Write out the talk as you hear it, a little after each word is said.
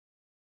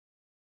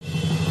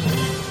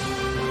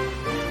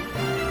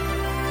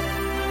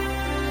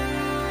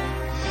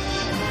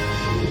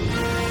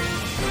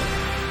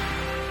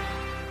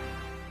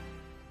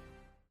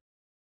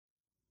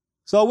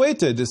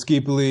Salvete,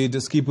 discipuli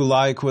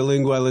que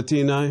lingua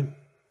latinae,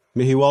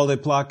 mihi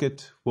valde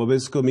placet,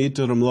 vobiscum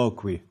iterum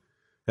loqui,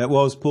 et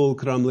vos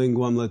pulchram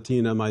linguam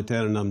latinam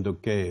aeternam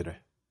docere.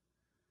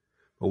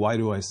 But why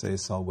do I say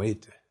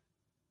salvete?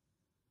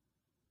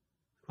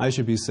 I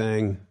should be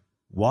saying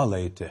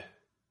valete.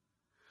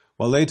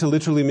 Valete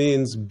literally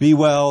means be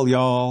well,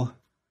 y'all,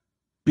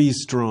 be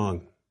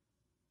strong.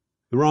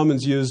 The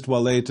Romans used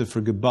valete for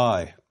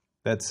goodbye,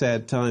 that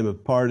sad time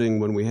of parting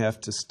when we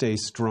have to stay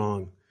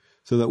strong,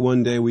 so that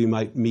one day we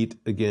might meet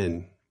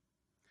again.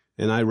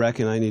 And I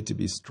reckon I need to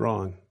be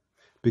strong,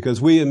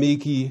 because we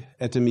amici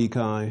et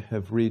amicae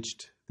have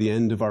reached the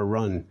end of our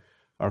run,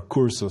 our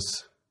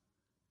cursus,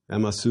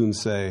 and must soon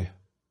say,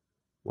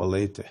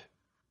 valete.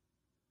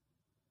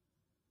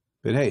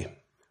 But hey,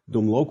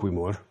 dum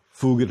loquimur,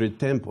 fugere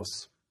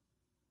tempus.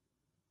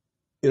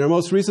 In our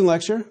most recent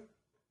lecture,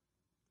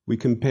 we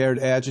compared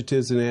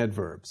adjectives and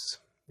adverbs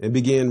and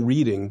began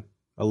reading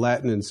a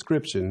Latin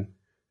inscription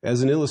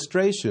as an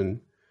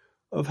illustration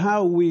of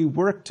how we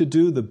work to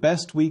do the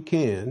best we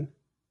can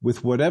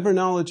with whatever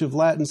knowledge of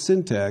Latin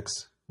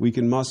syntax we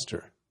can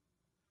muster,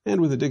 and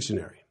with a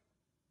dictionary.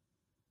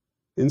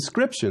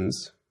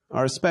 Inscriptions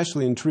are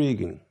especially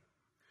intriguing.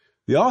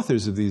 The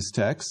authors of these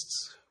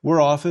texts were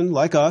often,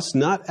 like us,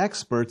 not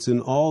experts in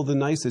all the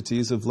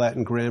niceties of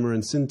Latin grammar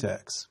and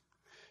syntax.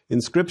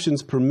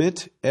 Inscriptions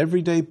permit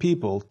everyday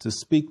people to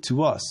speak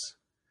to us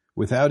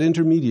without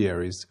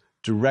intermediaries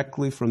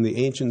directly from the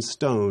ancient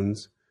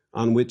stones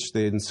on which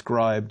they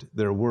inscribed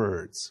their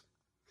words.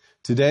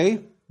 Today,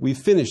 we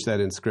finish that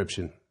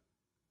inscription.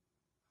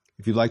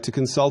 If you'd like to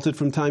consult it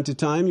from time to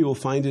time, you will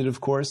find it,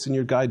 of course, in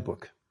your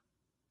guidebook.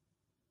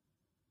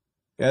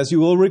 As you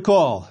will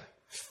recall,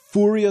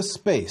 Furia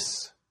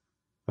Space,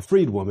 a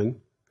freedwoman,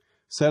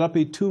 set up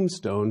a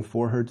tombstone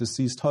for her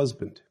deceased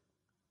husband.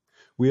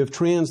 We have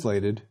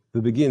translated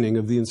the beginning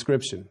of the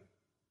inscription.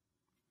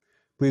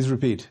 Please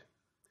repeat.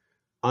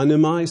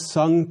 Animae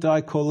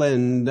sanctae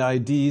colendae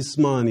diis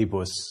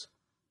manibus.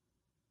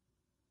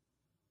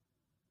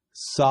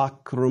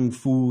 Sacrum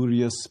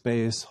furia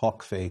spes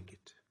hoc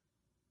fecit.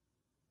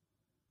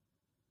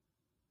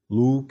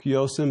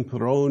 Lucio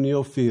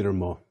Sempronio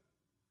firmo.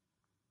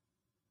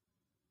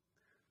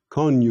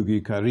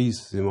 Conjugi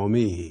carissimo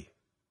mihi.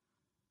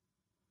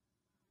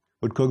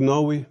 Ut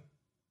cognovi?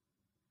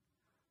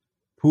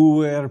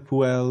 Puer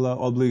puella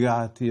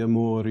obligati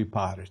amori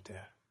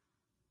pariter.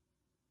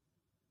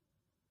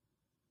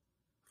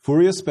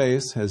 Furia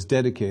Space has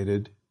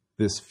dedicated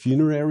this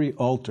funerary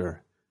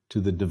altar to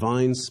the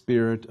divine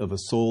spirit of a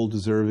soul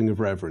deserving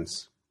of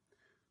reverence,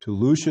 to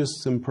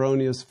Lucius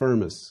Sempronius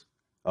Firmus,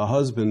 a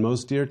husband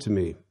most dear to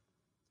me.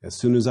 As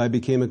soon as I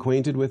became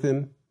acquainted with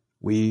him,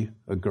 we,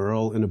 a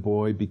girl and a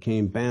boy,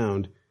 became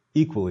bound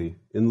equally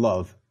in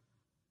love.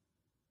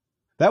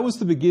 That was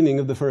the beginning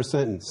of the first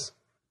sentence.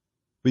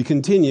 We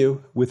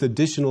continue with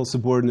additional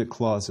subordinate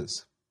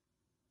clauses.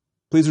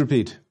 Please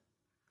repeat.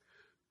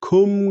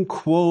 Cum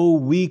quo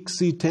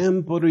vixi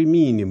tempore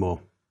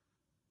minimo.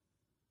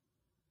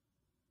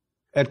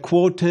 Et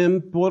quo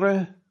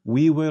tempore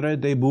vivere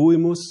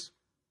debuimus.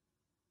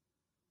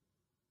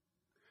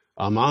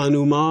 A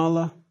manu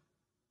mala.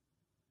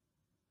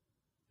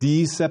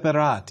 Di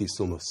separati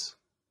sumus.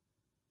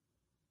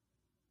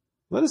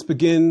 Let us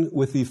begin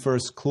with the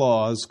first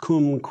clause,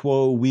 cum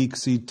quo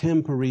vixi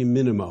tempore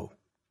minimo.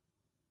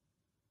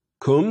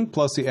 Cum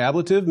plus the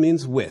ablative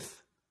means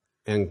with,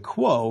 and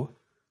quo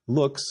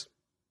looks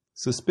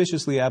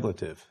suspiciously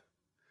ablative.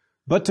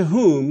 But to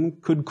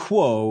whom could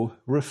quo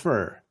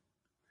refer?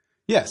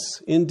 Yes,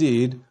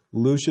 indeed,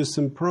 Lucius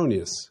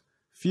Sempronius,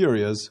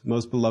 Furia's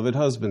most beloved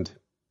husband.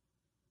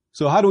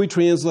 So how do we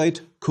translate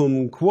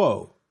cum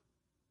quo?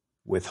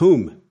 With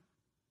whom?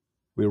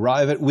 We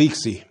arrive at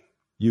vixi.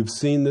 You've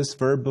seen this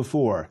verb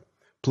before.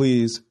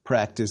 Please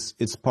practice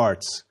its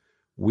parts.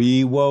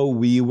 Vivo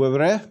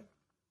vivere,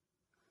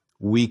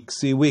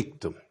 vixi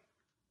victum.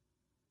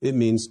 It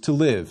means to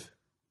live.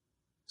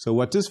 So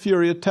what does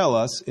Furia tell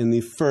us in the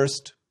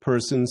first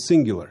person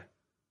singular?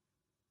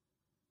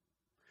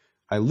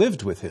 I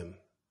lived with him,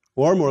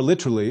 or more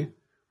literally,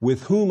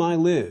 with whom I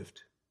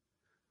lived.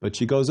 But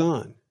she goes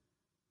on.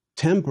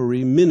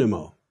 Tempore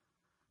minimo.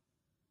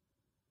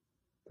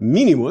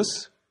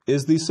 Minimus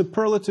is the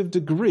superlative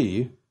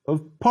degree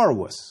of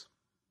parvus.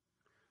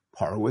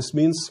 Parvus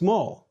means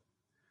small.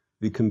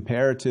 The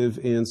comparative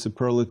and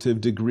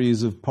superlative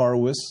degrees of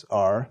parvus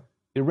are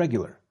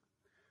irregular.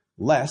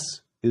 Less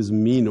is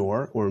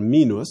minor or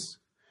minus,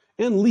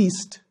 and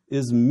least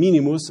is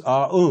minimus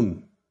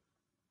aum.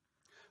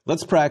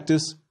 Let's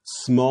practice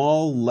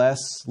small, less,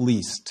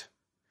 least.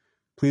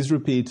 Please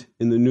repeat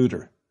in the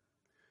neuter.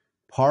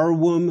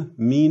 Parvum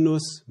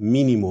minus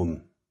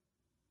minimum.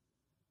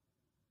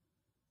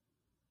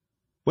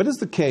 What is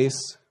the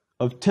case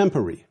of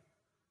tempore?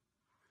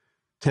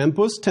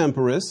 Tempus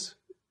temporis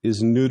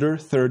is neuter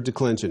third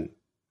declension.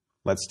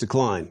 Let's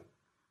decline.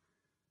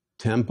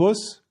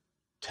 Tempus,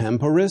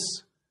 temporis,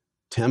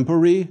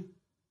 tempore,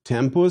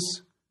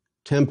 tempus,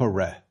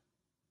 tempore.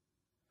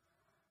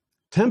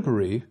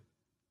 Tempore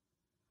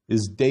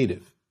is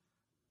dative.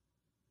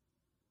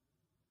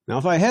 Now,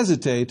 if I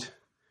hesitate,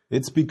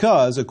 it's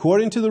because,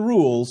 according to the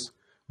rules,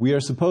 we are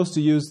supposed to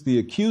use the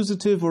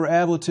accusative or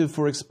ablative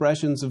for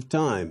expressions of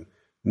time,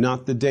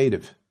 not the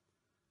dative.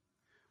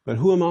 But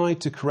who am I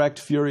to correct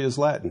Furia's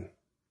Latin?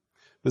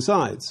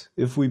 Besides,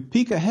 if we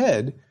peek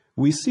ahead,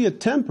 we see a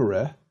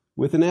tempora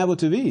with an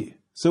ablative E.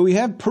 So we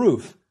have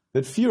proof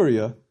that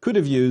Furia could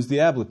have used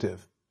the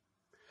ablative.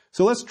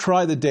 So let's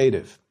try the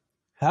dative.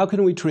 How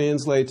can we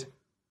translate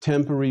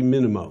tempori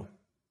minimo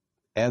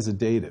as a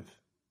dative?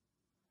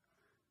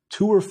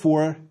 To or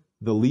for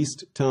the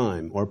least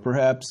time, or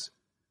perhaps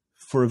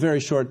for a very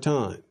short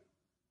time.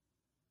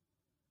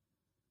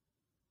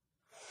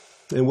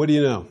 And what do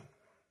you know?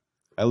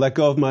 I let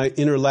go of my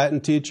inner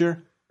Latin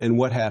teacher, and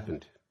what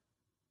happened?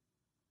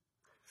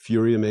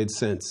 Furia made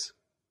sense.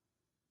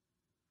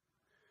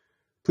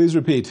 Please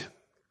repeat.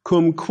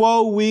 Cum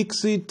quo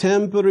vixi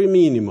tempori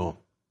minimo.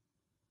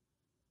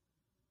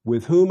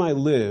 With whom I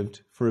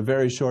lived for a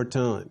very short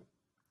time.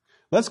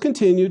 Let's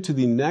continue to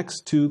the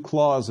next two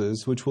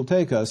clauses, which will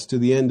take us to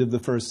the end of the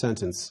first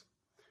sentence.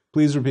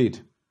 Please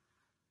repeat.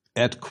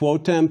 Et quo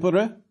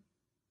tempore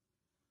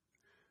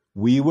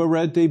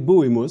vivere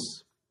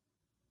debuimus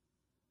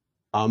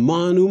a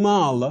manu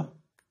mala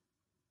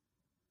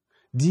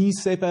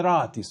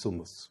disseperati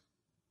sumus.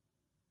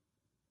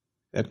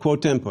 Et quo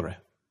tempore.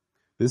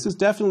 This is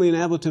definitely an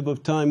ablative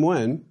of time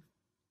when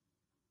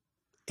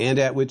and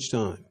at which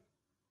time.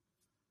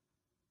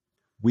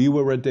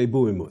 Vivere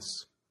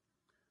debuimus.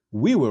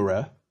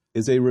 Vivere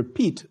is a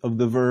repeat of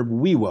the verb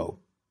vivo.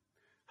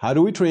 How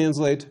do we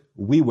translate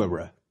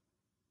vivere?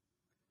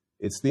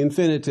 It's the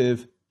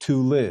infinitive to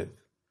live.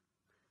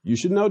 You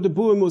should know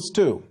debuimus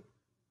too.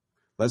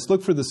 Let's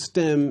look for the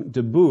stem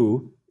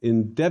debu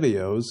in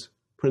debeo's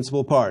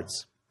principal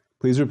parts.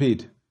 Please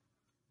repeat.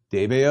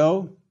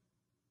 Debeo,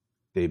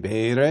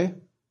 debere,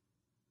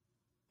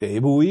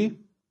 debui,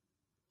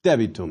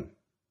 debitum.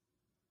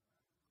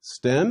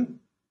 Stem,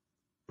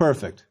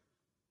 perfect.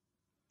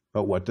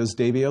 But what does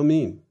debeo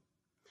mean?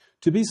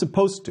 To be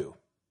supposed to.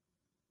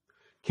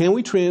 Can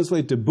we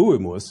translate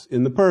debuimus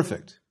in the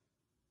perfect?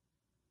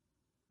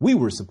 We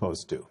were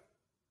supposed to.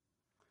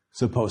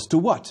 Supposed to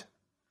what?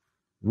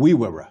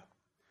 Vivere.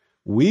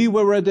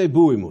 Vivere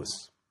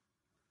debuimus.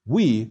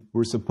 We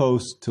were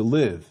supposed to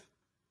live.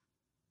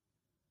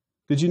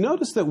 Did you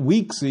notice that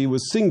vixi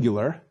was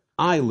singular,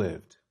 I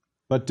lived,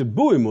 but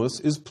debuimus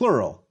is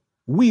plural,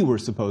 we were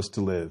supposed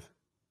to live.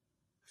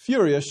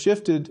 Furia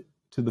shifted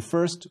to the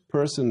first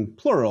person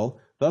plural,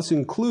 thus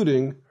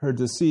including her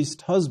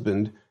deceased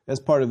husband as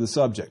part of the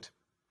subject.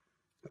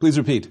 Please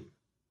repeat.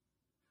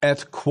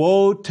 Et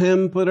quo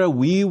tempora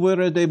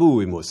vivere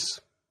debuimus.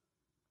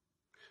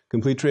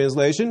 Complete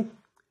translation.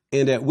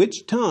 And at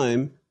which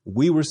time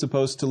we were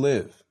supposed to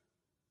live.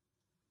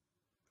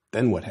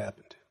 Then what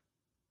happened?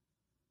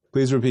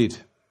 Please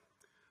repeat.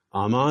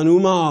 A manu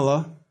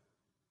mala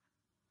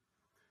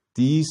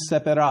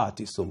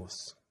disseperati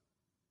sumus.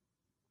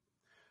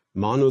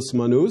 Manus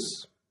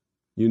manus,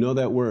 you know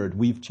that word.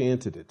 We've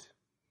chanted it.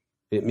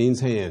 It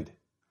means hand.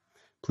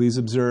 Please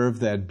observe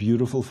that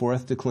beautiful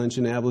fourth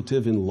declension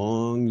ablative in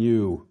long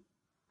U.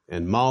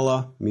 And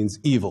mala means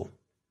evil.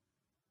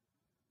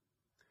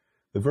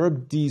 The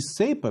verb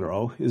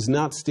disepero is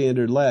not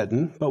standard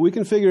Latin, but we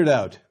can figure it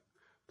out.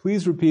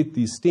 Please repeat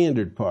the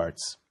standard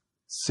parts.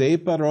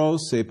 Separo,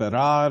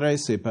 separare,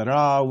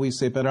 separavi,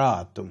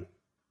 separatum.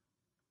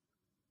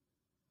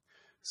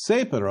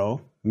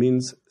 Separo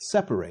means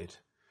separate,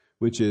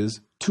 which is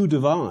to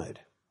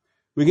divide.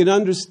 We can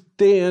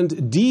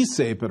understand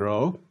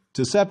disepero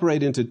to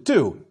separate into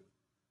two,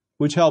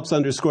 which helps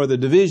underscore the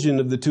division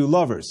of the two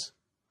lovers.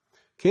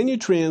 Can you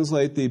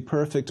translate the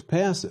perfect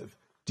passive?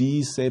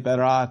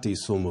 Disseperati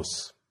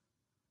sumus.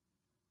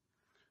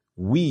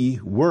 We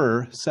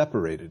were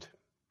separated.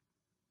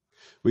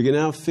 We can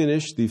now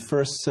finish the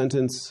first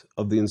sentence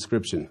of the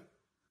inscription.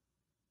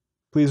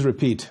 Please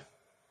repeat.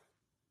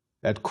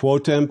 Et quo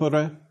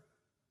tempore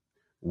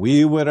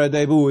vivere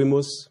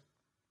debuimus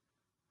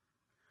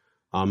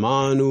a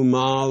manu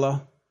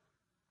mala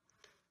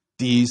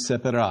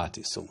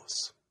disseperati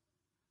sumus.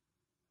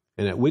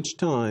 And at which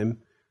time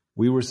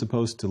we were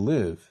supposed to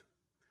live,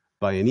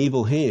 by an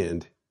evil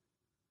hand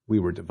we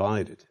were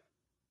divided.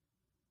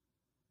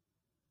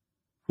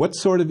 What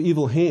sort of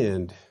evil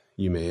hand,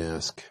 you may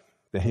ask?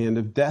 The hand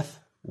of death,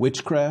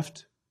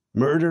 witchcraft,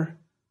 murder?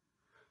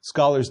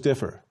 Scholars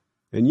differ,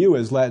 and you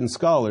as Latin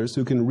scholars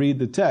who can read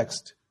the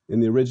text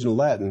in the original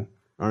Latin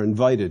are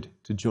invited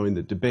to join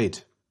the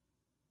debate.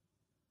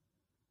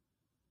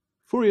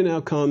 Furia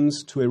now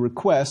comes to a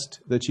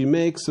request that she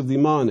makes of the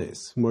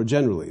manes, more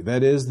generally,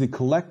 that is, the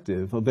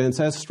collective of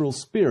ancestral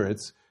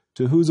spirits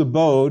to whose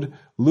abode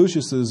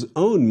Lucius's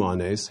own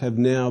manes have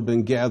now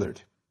been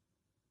gathered.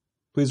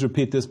 Please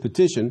repeat this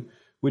petition,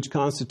 which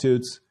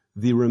constitutes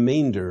the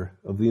remainder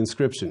of the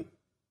inscription.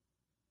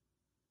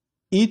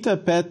 Ita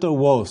peto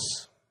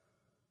vos,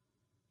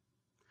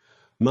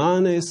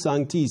 manes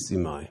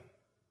sanctissimae,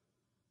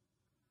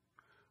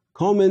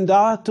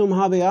 commendatum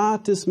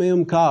habeatis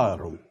meum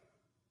carum,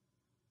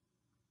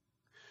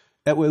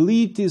 et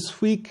velitis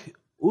huic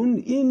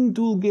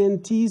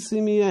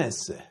indulgentissimi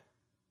esse,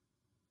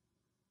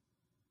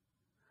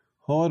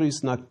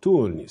 horis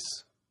nocturnis,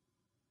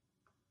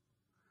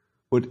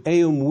 ut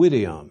eum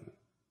videam,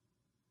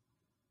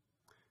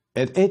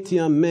 et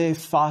etiam me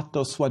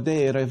fato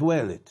suadere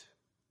vuelit,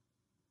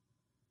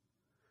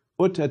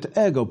 ut et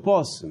ego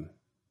possum,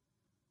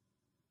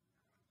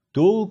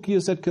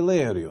 dulcius et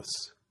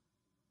celerius,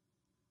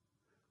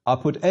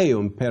 apud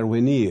eum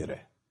pervenire.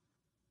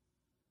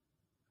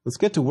 Let's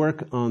get to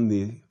work on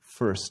the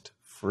first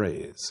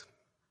phrase.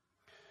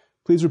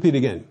 Please repeat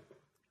again.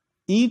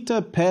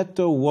 Ita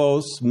peto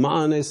vos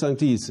mane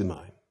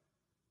sanctissimae.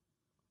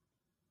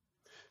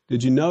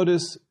 Did you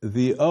notice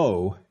the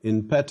O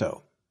in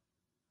peto?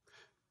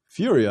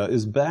 Furia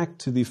is back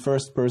to the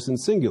first person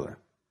singular.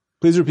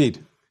 Please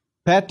repeat.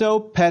 Peto,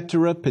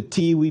 petera,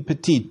 petivi,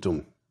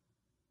 petitum.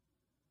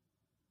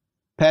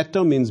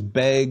 Peto means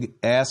beg,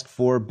 ask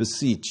for,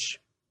 beseech.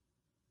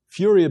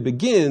 Furia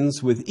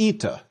begins with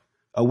ita,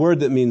 a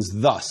word that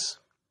means thus.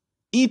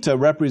 Ita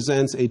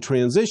represents a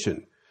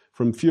transition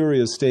from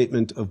Furia's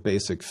statement of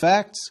basic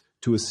facts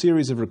to a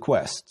series of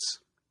requests.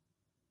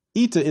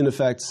 Ita, in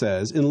effect,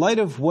 says, in light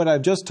of what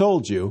I've just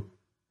told you,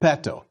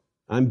 peto,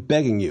 I'm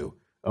begging you,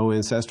 O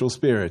ancestral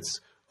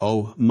spirits,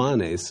 O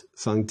manes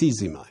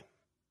sanctissimae.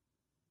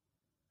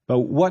 But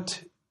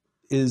what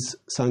is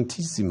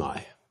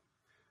sanctissimae?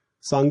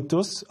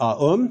 Sanctus,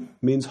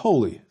 means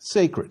holy,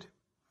 sacred.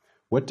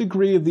 What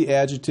degree of the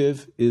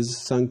adjective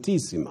is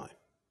sanctissimae?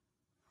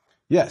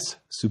 Yes,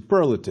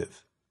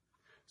 superlative.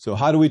 So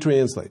how do we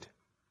translate?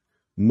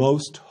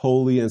 Most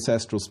holy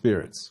ancestral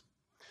spirits.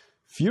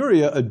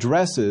 Furia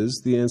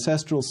addresses the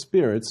ancestral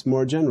spirits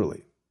more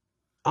generally.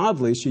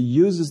 Oddly, she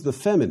uses the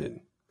feminine.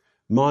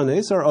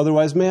 Manes are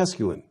otherwise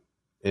masculine.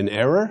 In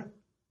error?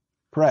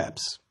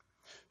 Perhaps.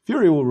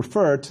 Furia will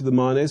refer to the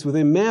manes with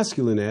a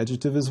masculine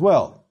adjective as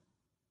well.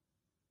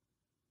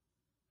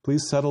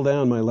 Please settle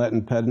down, my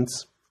Latin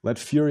pedants. Let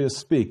Furia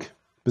speak.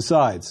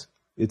 Besides,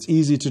 it's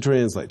easy to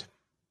translate.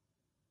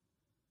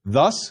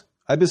 Thus,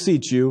 I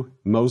beseech you,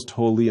 most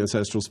holy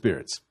ancestral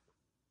spirits.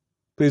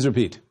 Please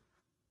repeat.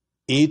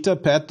 Ita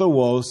peto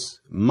vos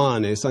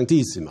mane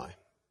sanctissimae.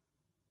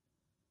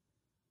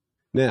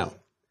 Now,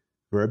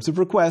 verbs of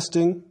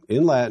requesting,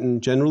 in Latin,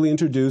 generally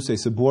introduce a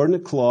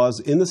subordinate clause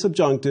in the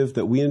subjunctive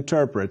that we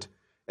interpret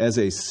as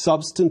a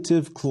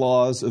substantive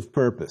clause of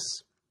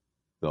purpose.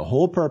 The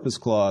whole purpose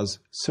clause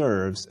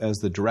serves as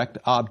the direct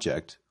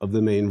object of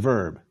the main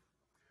verb.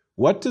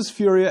 What does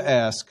Furia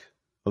ask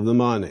of the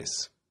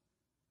manes?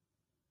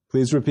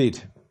 Please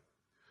repeat.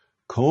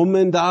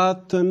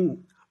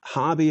 Commendatum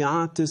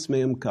habeatis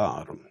meum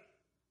carum.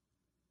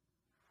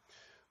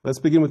 Let's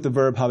begin with the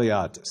verb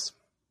habeatis.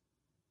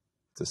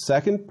 It's a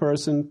second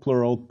person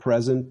plural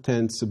present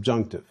tense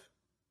subjunctive.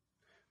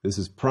 This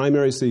is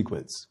primary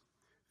sequence.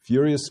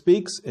 Furia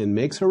speaks and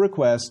makes her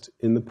request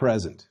in the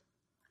present.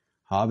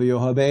 Habeo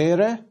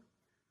habere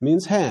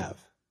means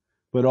have,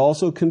 but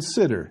also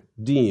consider,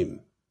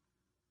 deem.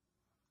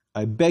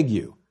 I beg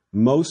you,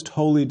 most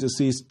holy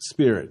deceased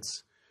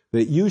spirits,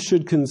 that you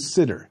should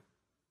consider.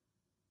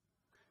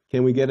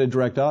 Can we get a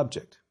direct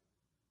object?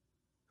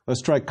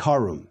 Let's try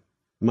carum,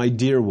 my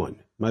dear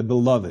one, my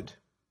beloved.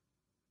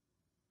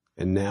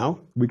 And now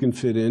we can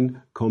fit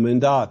in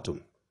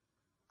commendatum.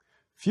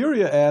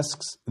 Furia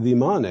asks the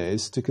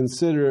manes to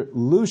consider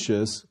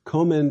Lucius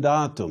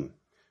commendatum,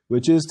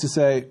 which is to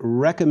say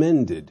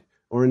recommended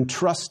or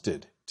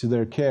entrusted to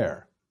their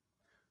care.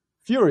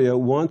 Furia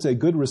wants a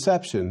good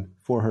reception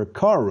for her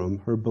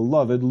carum, her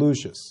beloved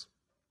Lucius.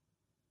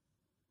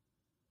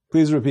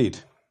 Please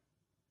repeat.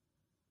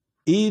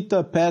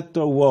 Ita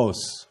peto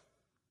vos,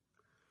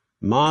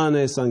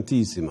 mane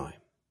sanctissimae,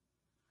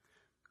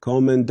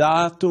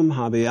 commendatum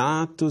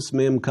habeatus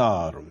meum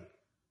carum.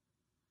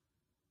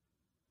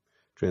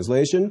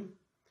 Translation,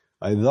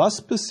 I thus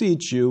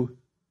beseech you,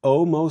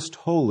 O most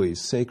holy,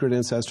 sacred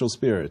ancestral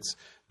spirits,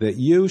 that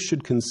you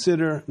should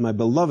consider my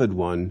beloved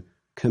one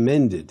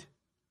commended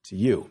to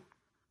you.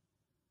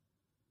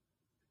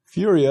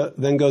 Furia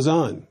then goes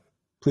on.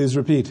 Please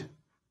repeat.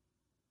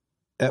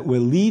 Et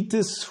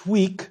velitis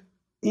huic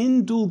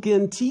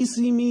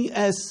indulgentissimi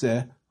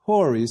esse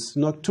horis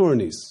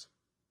nocturnis.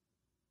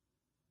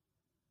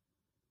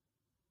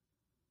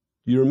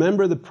 Do you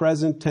remember the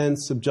present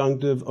tense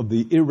subjunctive of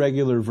the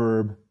irregular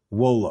verb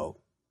volo?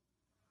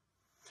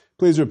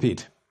 Please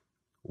repeat.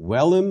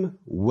 Velim,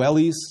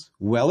 velis,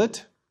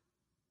 velit.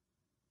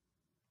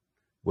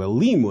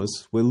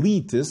 Velimus,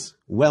 velitis,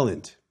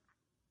 velint.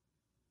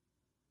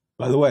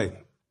 By the way,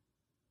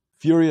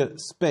 Furia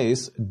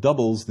space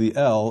doubles the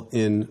L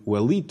in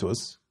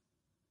velitus,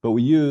 but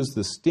we use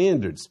the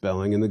standard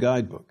spelling in the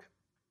guidebook.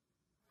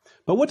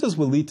 But what does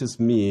velitus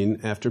mean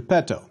after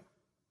peto?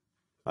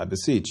 I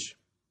beseech.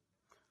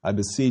 I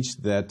beseech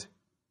that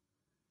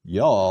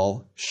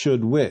y'all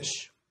should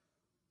wish.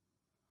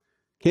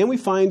 Can we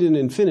find an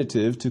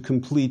infinitive to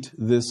complete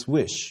this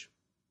wish?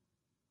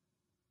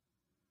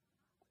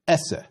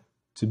 Esse.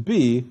 To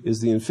be is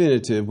the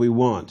infinitive we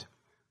want.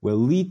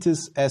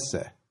 Velitis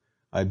esse.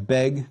 I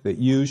beg that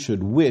you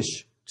should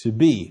wish to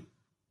be.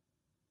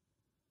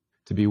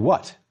 To be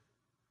what?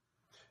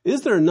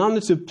 Is there a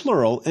nominative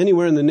plural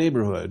anywhere in the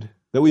neighborhood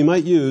that we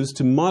might use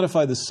to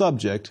modify the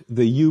subject,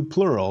 the you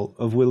plural,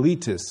 of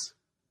velitis?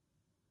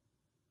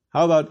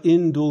 How about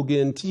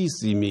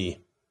indulgentissimi?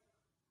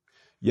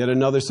 Yet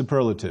another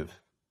superlative.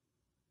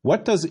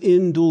 What does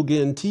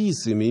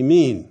indulgentissimi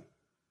mean?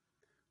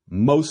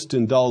 Most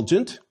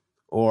indulgent,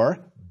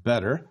 or,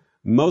 better,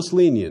 most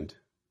lenient,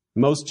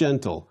 most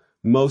gentle,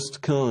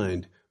 most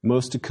kind,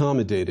 most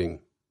accommodating.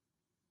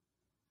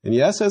 And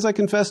yes, as I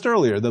confessed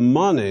earlier, the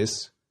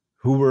manes,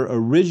 who were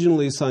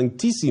originally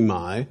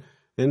sanctissimi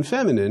and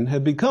feminine,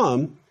 have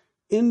become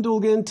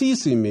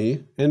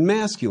indulgentissimi and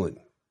masculine.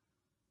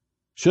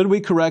 Should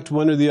we correct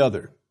one or the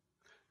other?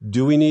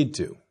 Do we need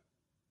to?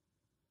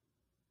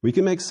 We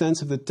can make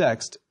sense of the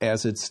text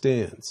as it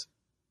stands.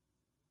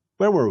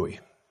 Where were we?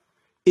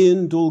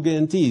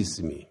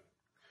 Indulgentissimi.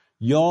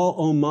 Y'all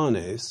o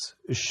manes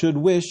should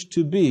wish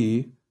to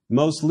be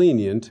most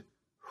lenient,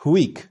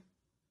 huic.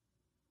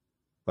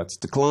 Let's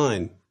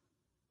decline.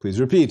 Please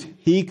repeat.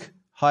 Hic,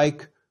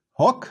 haec,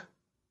 hoc.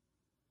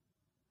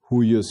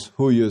 Huius,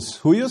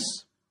 huius, huius.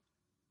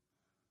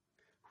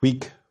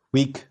 Huic,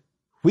 huic,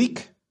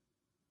 huic.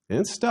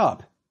 And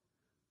stop.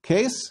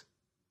 Case,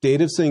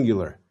 dative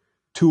singular.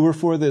 To or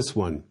for this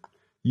one.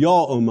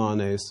 Y'all o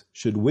manes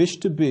should wish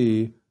to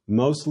be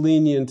most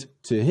lenient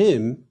to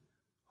him,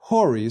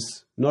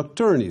 horis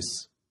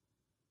nocturnis.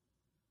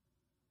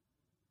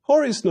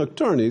 Horis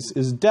nocturnis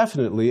is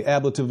definitely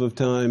ablative of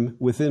time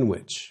within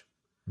which,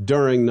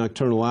 during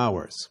nocturnal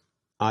hours,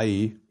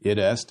 i.e., id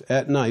est,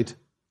 at night.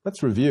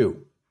 Let's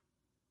review.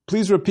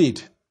 Please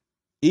repeat.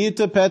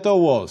 Ite peto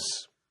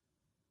vos.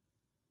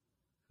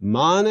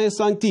 Mane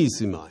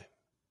sanctissimae.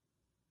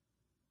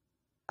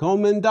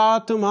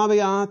 Commendatum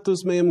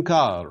habeatus meum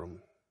carum.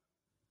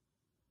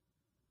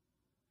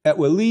 Et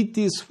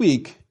velitis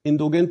huic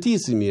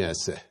indulgentissimi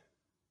esse.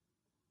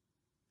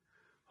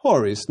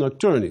 Horis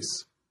nocturnis.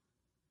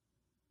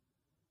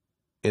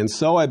 And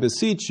so I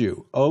beseech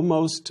you, O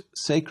most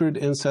sacred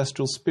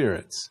ancestral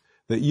spirits,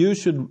 that you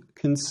should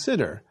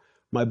consider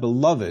my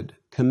beloved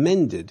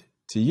commended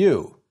to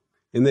you,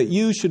 and that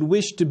you should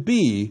wish to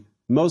be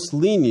most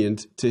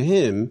lenient to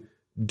him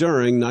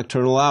during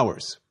nocturnal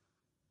hours.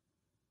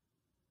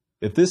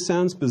 If this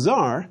sounds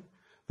bizarre,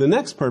 the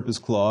next purpose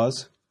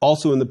clause,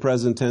 also in the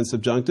present tense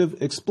subjunctive,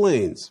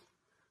 explains,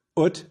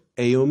 ut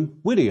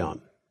eum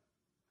videam.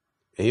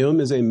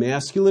 Eum is a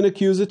masculine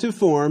accusative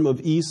form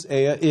of is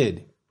ea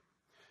id.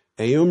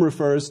 Eum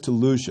refers to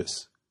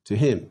Lucius, to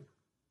him.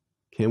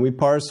 Can we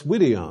parse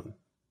videam?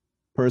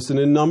 Person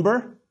and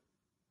number?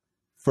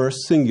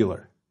 First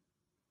singular.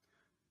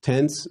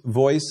 Tense,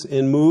 voice,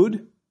 and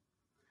mood?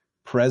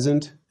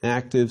 Present,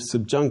 active,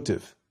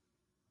 subjunctive.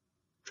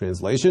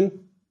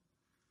 Translation?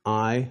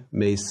 I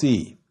may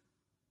see.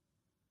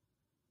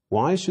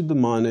 Why should the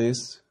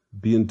manes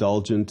be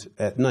indulgent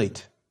at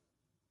night?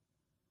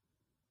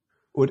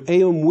 Ut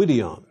eum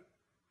videam,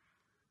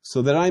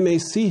 so that I may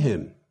see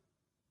him.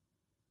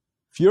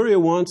 Furia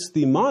wants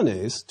the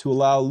manes to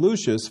allow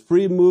Lucius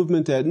free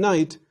movement at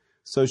night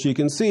so she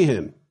can see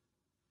him.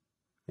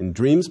 In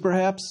dreams,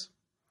 perhaps?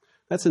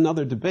 That's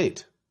another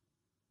debate.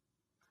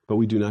 But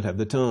we do not have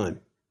the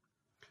time.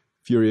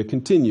 Furia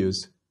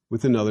continues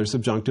with another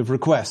subjunctive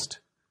request.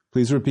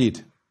 Please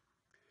repeat.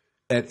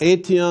 Et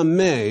etiam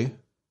me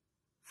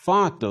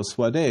fato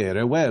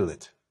suadere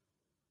velit.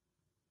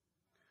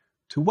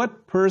 To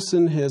what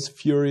person has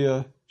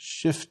Furia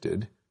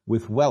shifted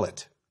with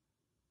velit?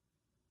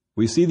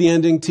 We see the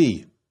ending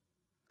T.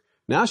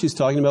 Now she's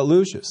talking about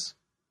Lucius.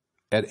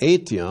 Et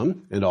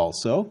etiam, and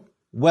also,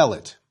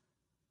 velit.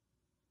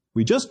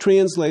 We just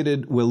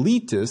translated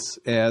velitis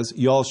as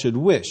y'all should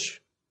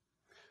wish.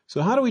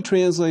 So how do we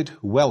translate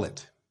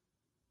velit?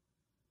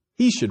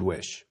 He should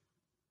wish.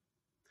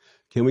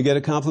 Can we get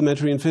a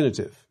complementary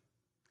infinitive?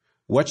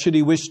 What should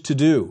he wish to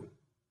do?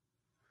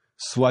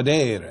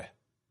 Suadere.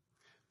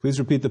 Please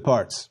repeat the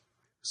parts.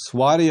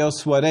 Suadio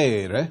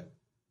suadere.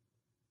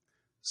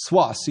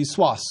 Suasi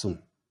suasum.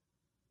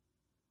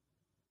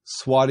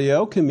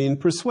 Suadio can mean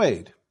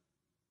persuade,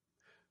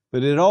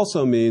 but it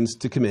also means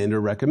to command or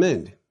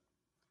recommend.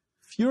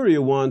 Furia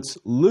wants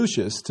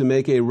Lucius to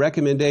make a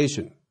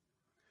recommendation.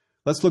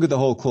 Let's look at the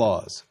whole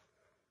clause.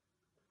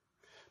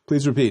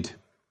 Please repeat.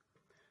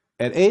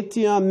 Et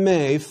etiam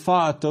me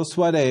fato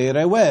suadere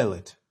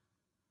velit.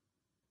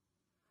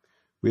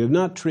 We have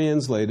not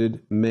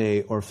translated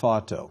me or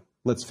fato.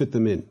 Let's fit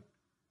them in.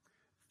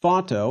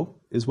 Fato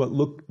is what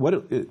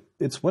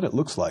it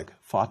looks like.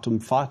 Fatum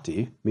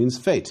fati means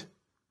fate.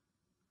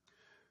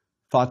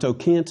 Fato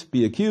can't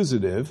be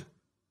accusative,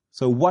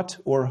 so what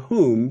or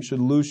whom should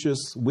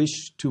Lucius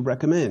wish to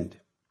recommend?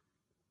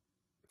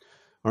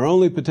 Our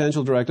only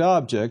potential direct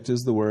object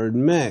is the word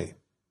me,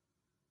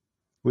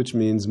 which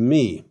means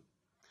me.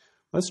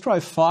 Let's try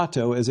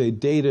fato as a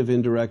dative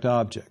indirect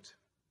object.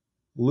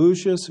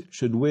 Lucius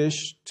should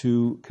wish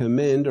to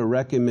commend or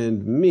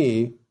recommend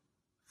me,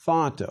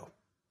 fato,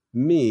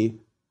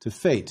 me, to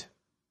fate.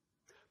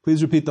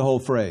 Please repeat the whole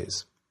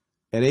phrase.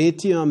 Et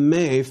etiam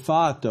me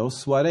fato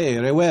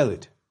suadere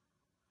velit.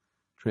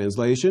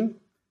 translation,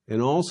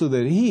 and also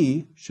that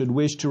he should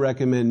wish to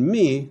recommend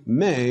me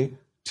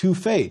to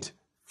fate,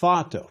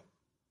 fato.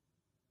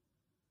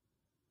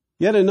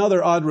 Yet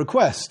another odd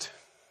request,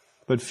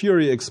 but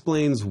Furia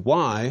explains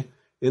why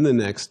in the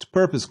next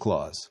purpose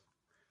clause.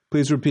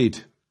 Please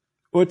repeat.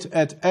 Ut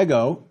et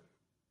ego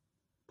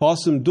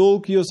possum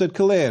dulcius et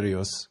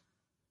calerius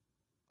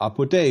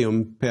apud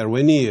eum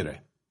pervenire.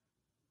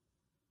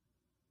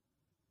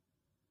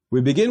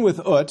 We begin with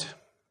ut,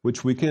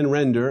 which we can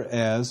render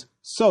as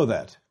so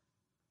that.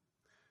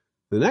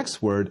 The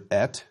next word,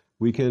 et,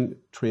 we can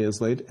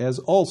translate as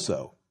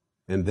also,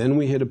 and then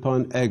we hit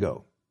upon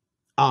ego,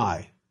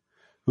 I,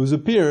 whose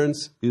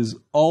appearance is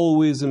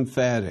always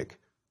emphatic,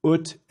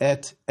 ut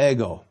et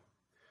ego,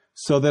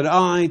 so that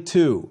I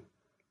too.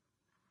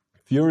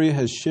 Furia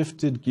has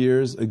shifted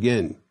gears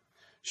again.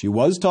 She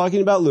was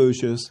talking about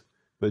Lucius,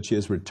 but she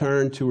has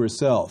returned to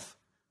herself.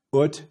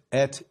 Ut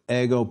et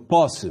ego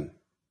possum.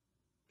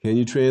 Can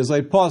you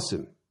translate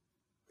possum?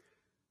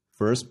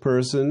 First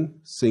person,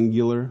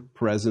 singular,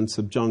 present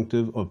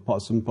subjunctive of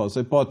possum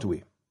posse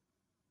potui.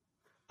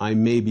 I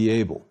may be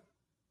able.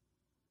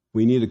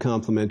 We need a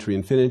complementary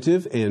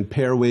infinitive, and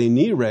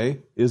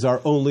pervenire is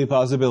our only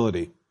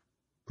possibility.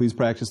 Please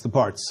practice the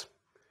parts.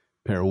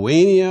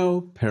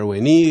 Pervenio,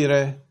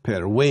 pervenire,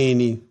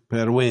 perveni,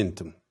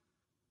 perventum.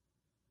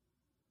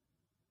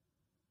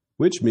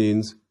 Which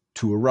means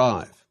to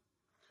arrive.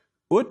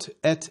 Ut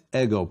et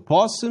ego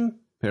possum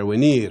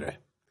pervenire,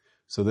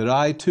 so that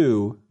I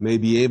too may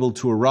be able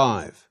to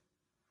arrive.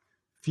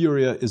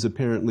 Furia is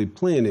apparently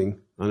planning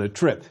on a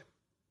trip.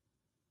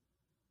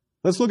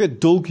 Let's look at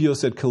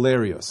dulcius et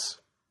calerius.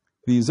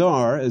 These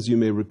are, as you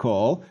may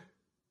recall,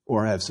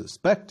 or have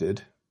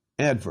suspected,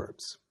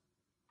 adverbs.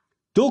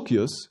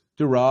 Dulcius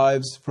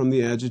derives from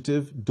the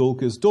adjective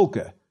dulcis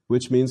dulce,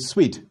 which means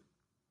sweet.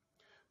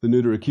 The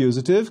neuter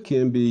accusative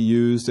can be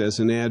used as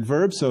an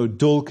adverb, so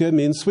dulce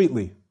means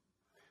sweetly.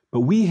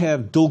 But we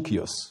have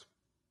dulcius.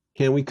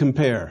 Can we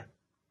compare?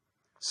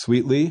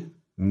 Sweetly,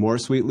 more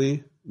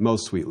sweetly,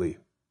 most sweetly.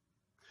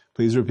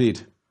 Please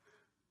repeat.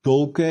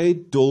 Dulce,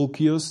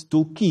 dulcius,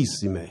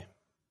 dulcissime.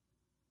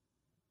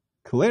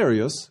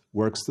 Calerius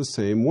works the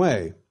same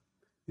way.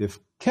 If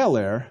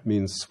celer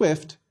means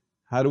swift,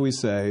 how do we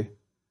say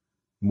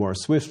more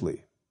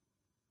swiftly?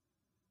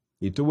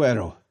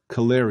 Ituero,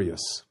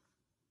 calerius.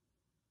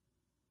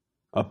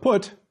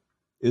 Apud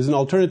is an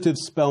alternative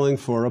spelling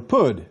for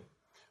apud.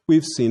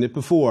 We've seen it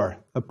before,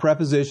 a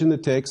preposition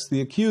that takes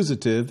the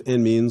accusative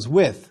and means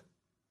with,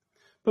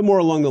 but more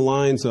along the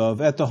lines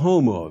of at the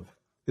home of.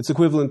 It's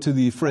equivalent to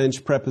the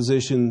French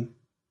preposition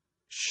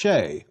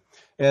chez,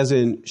 as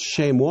in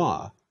chez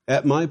moi,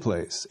 at my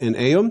place. And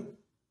eum,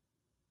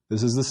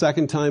 this is the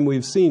second time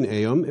we've seen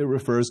eum. It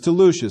refers to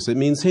Lucius. It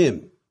means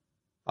him.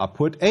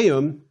 Apud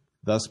eum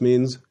thus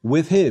means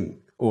with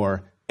him,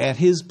 or at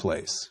his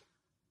place.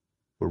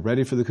 We're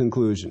ready for the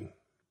conclusion.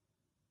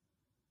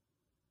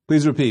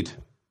 Please repeat.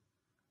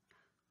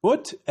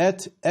 Ut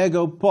et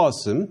ego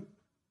possum,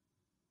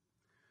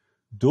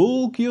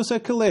 dulcius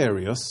et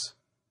calerius,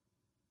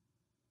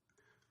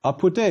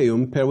 apud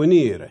eum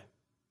pervenire,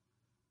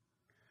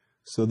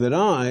 so that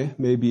I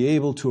may be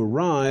able to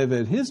arrive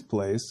at his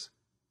place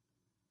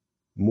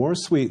more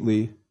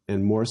sweetly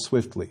and more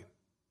swiftly.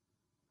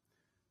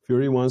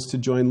 Furia wants to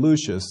join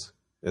Lucius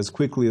as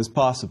quickly as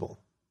possible.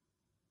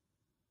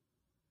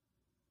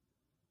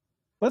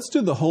 Let's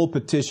do the whole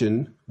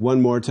petition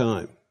one more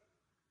time.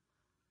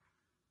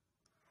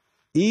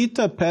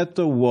 Ita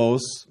peto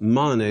vos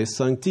mane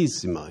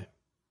sanctissimae.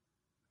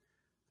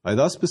 I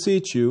thus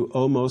beseech you,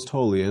 O most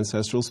holy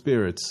ancestral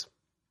spirits,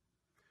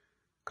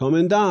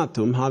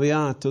 commendatum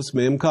habeatus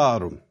meum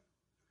carum,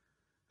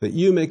 that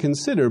you may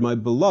consider my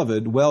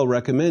beloved well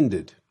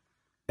recommended,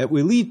 et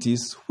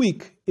vilitis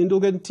huic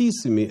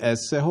indulgentissimi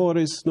esse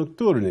horis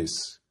nocturnis,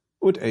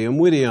 ut eum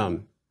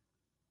videam,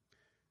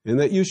 and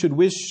that you should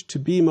wish to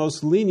be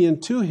most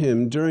lenient to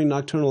him during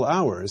nocturnal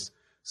hours,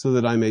 so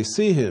that I may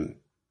see him.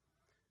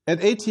 Et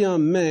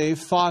etiam me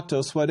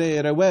fato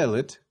suadere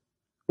velit,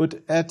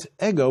 ut et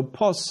ego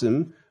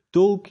possum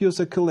dulcius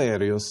et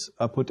calerius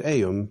apud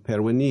eum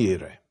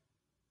pervenire.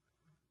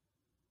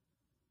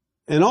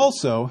 And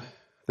also,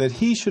 that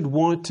he should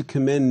want to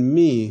commend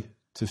me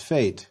to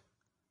fate,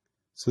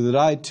 so that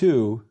I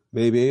too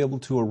may be able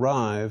to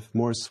arrive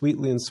more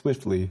sweetly and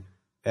swiftly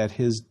at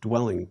his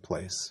dwelling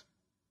place.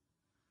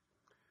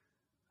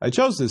 I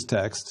chose this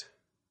text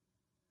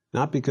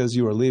not because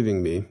you are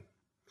leaving me,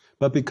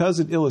 but because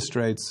it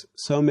illustrates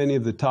so many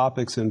of the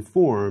topics and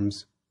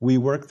forms we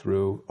work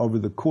through over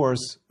the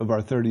course of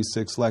our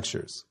 36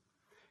 lectures.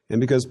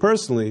 And because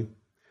personally,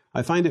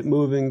 I find it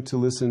moving to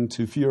listen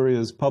to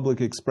Furia's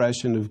public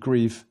expression of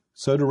grief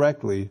so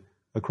directly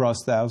across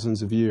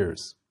thousands of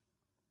years.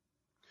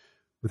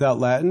 Without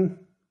Latin,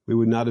 we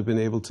would not have been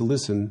able to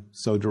listen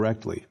so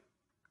directly.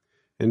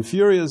 And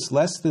Furia's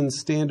less than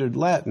standard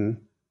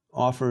Latin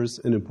offers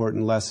an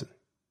important lesson.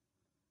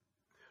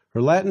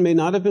 Her Latin may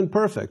not have been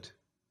perfect,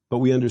 but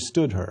we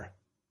understood her.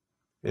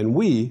 And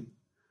we,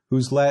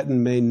 whose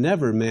Latin may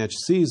never match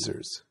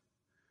Caesar's,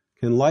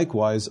 can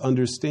likewise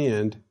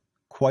understand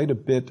quite a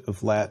bit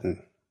of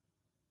Latin.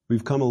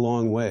 We've come a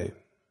long way.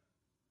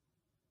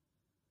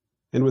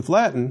 And with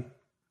Latin,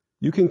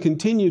 you can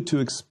continue to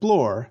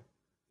explore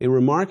a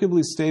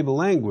remarkably stable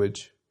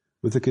language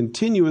with a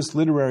continuous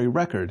literary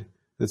record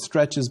that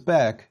stretches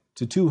back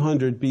to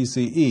 200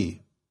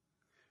 BCE,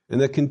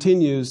 and that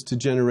continues to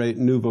generate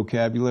new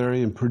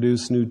vocabulary and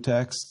produce new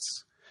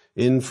texts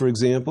in, for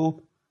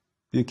example,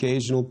 the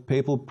occasional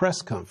papal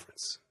press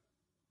conference.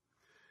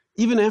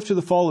 Even after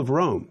the fall of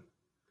Rome,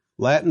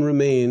 Latin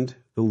remained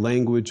the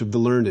language of the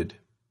learned.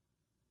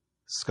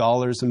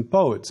 Scholars and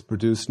poets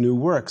produced new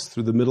works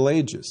through the Middle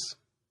Ages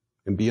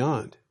and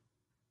beyond.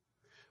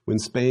 When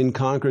Spain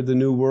conquered the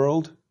New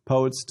World,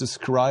 poets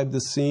described the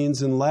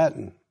scenes in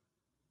Latin.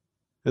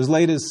 As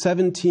late as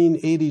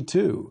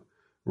 1782,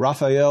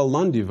 Rafael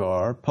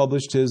Landivar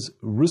published his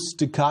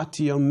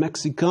Rusticatio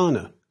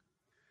Mexicana,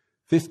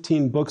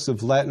 15 books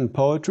of Latin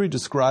poetry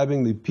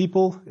describing the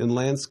people and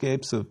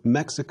landscapes of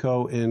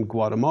Mexico and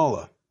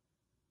Guatemala.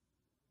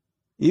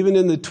 Even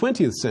in the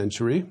 20th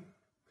century,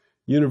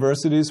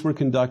 universities were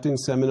conducting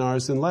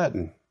seminars in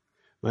Latin.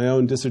 My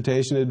own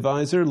dissertation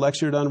advisor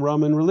lectured on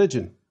Roman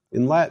religion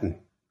in Latin.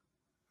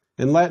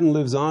 And Latin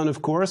lives on,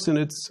 of course, in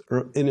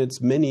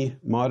its many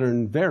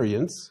modern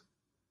variants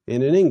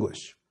and in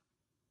English.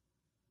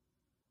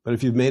 But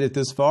if you've made it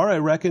this far, I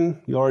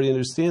reckon you already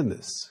understand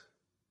this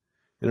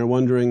and are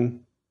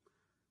wondering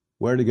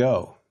where to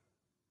go,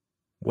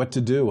 what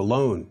to do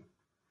alone,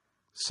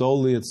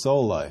 soli et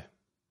soli,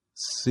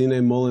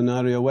 sine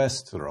molinario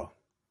estro,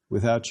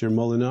 without your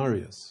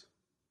molinarius.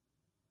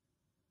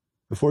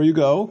 Before you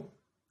go,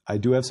 I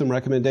do have some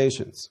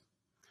recommendations.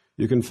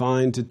 You can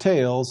find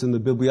details in the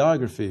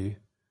bibliography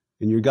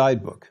in your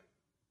guidebook.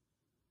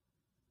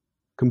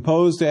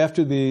 Composed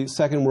after the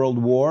Second World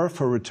War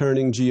for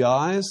returning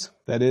GIs,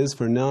 that is,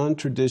 for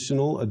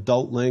non-traditional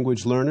adult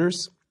language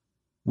learners,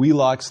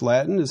 Wheelock's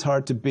Latin is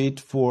hard to beat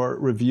for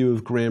review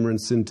of grammar and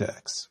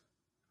syntax.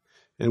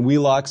 And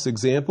Wheelock's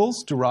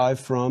examples derive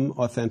from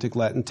authentic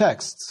Latin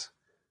texts,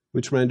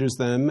 which renders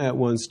them at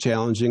once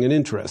challenging and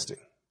interesting.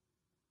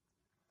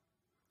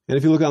 And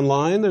if you look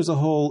online, there's a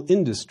whole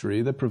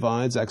industry that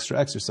provides extra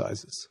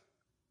exercises.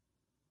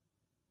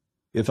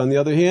 If, on the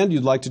other hand,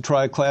 you'd like to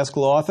try a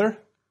classical author,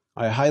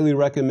 I highly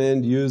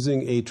recommend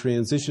using a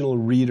transitional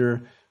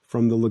reader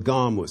from the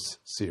Legamus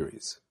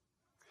series.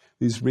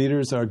 These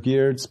readers are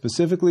geared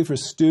specifically for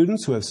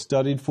students who have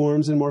studied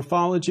forms and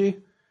morphology,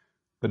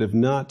 but have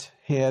not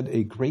had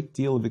a great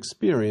deal of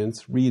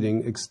experience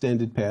reading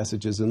extended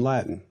passages in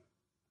Latin.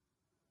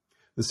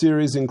 The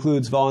series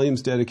includes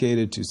volumes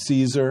dedicated to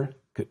Caesar,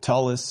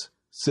 Catullus,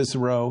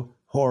 Cicero,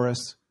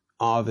 Horace,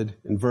 Ovid,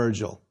 and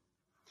Virgil.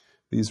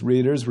 These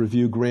readers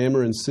review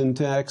grammar and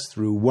syntax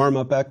through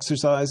warm-up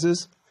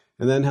exercises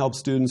and then help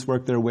students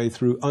work their way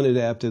through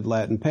unadapted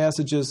Latin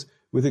passages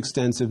with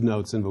extensive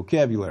notes and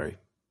vocabulary.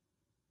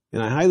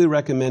 And I highly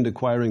recommend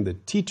acquiring the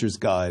Teacher's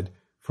Guide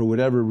for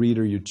whatever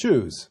reader you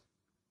choose,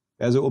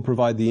 as it will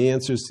provide the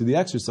answers to the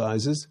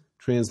exercises,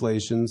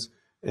 translations,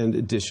 and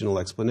additional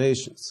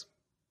explanations.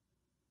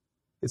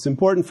 It's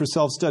important for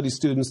self-study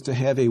students to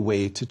have a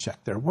way to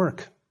check their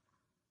work.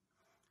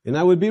 And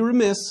I would be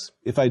remiss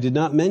if I did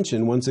not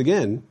mention, once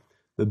again,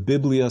 the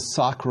Biblia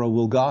Sacra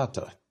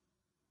Vulgata.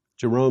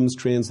 Jerome's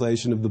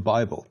translation of the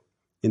Bible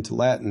into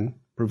Latin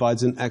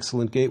provides an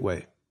excellent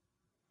gateway.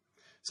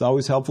 It's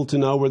always helpful to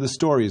know where the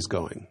story is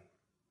going,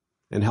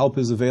 and help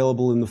is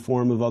available in the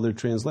form of other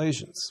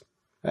translations.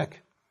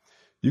 Heck,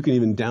 you can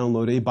even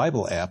download a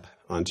Bible app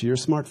onto your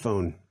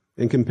smartphone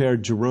and compare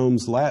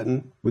Jerome's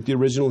Latin with the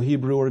original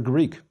Hebrew or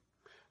Greek,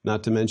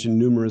 not to mention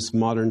numerous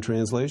modern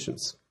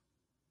translations.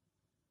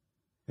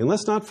 And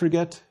let's not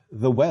forget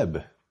the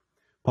web.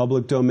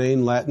 Public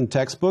domain Latin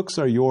textbooks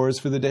are yours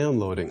for the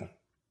downloading.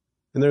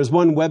 And there's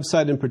one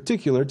website in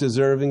particular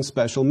deserving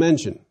special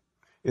mention.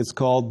 It's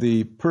called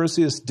the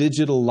Perseus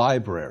Digital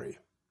Library.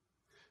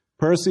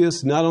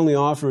 Perseus not only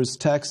offers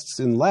texts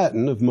in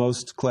Latin of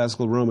most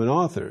classical Roman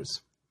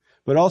authors,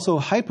 but also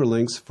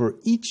hyperlinks for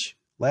each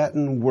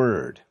Latin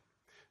word.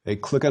 A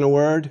click on a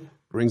word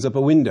brings up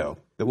a window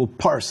that will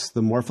parse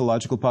the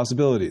morphological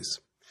possibilities.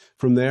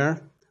 From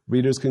there,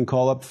 readers can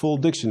call up full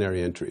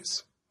dictionary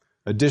entries.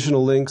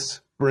 Additional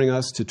links bring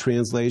us to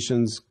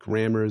translations,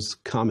 grammars,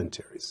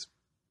 commentaries.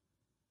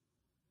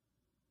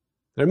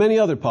 There are many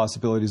other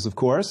possibilities, of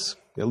course,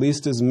 at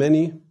least as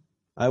many,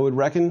 I would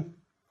reckon,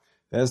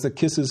 as the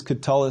kisses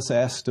Catullus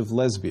asked of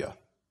Lesbia.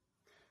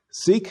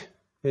 Seek,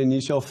 and ye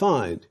shall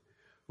find,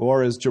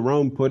 or as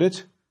Jerome put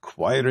it,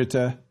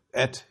 quaerite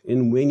et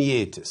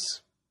invenietis.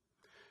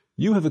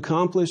 You have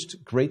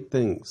accomplished great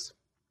things,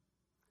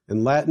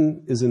 and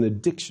Latin is an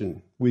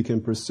addiction we can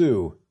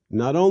pursue,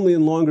 not only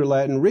in longer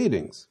Latin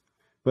readings,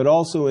 but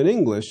also in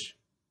English,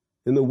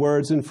 in the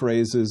words and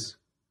phrases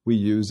we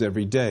use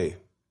every day.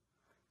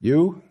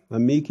 You,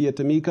 amici et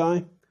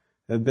amicae,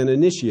 have been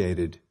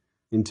initiated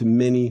into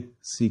many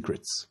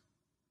secrets.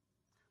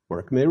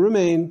 Work may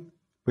remain,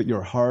 but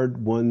your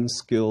hard-won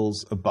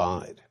skills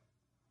abide.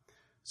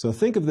 So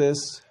think of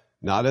this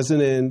not as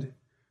an end,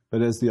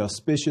 but as the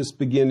auspicious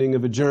beginning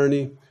of a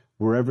journey,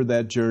 wherever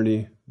that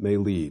journey may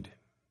lead.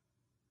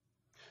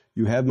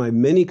 You have my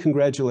many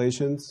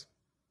congratulations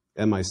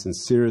and my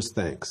sincerest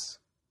thanks.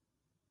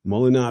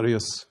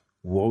 Molinarius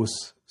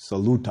vos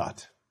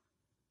salutat.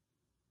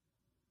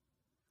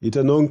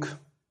 Ita nunc,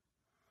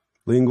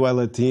 linguae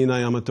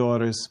Latinae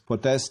amatores,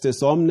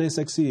 potestis omnes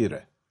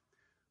exire,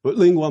 ut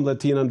linguam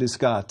Latinam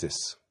discatis.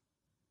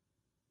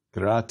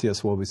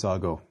 Gratias vobis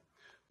ago,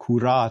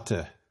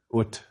 curate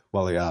ut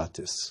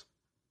valeatis,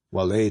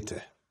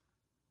 valete.